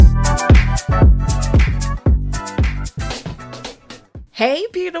Hey,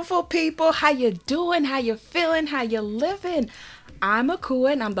 beautiful people. How you doing? How you feeling? How you living? I'm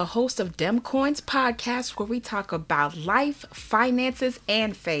Akua, and I'm the host of Dem Coins podcast, where we talk about life, finances,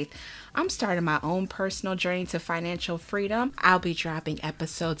 and faith. I'm starting my own personal journey to financial freedom. I'll be dropping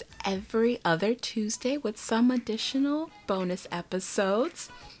episodes every other Tuesday with some additional bonus episodes.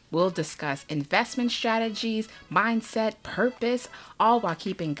 We'll discuss investment strategies, mindset, purpose, all while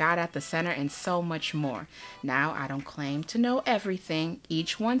keeping God at the center and so much more. Now, I don't claim to know everything.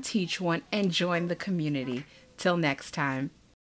 Each one teach one and join the community. Till next time.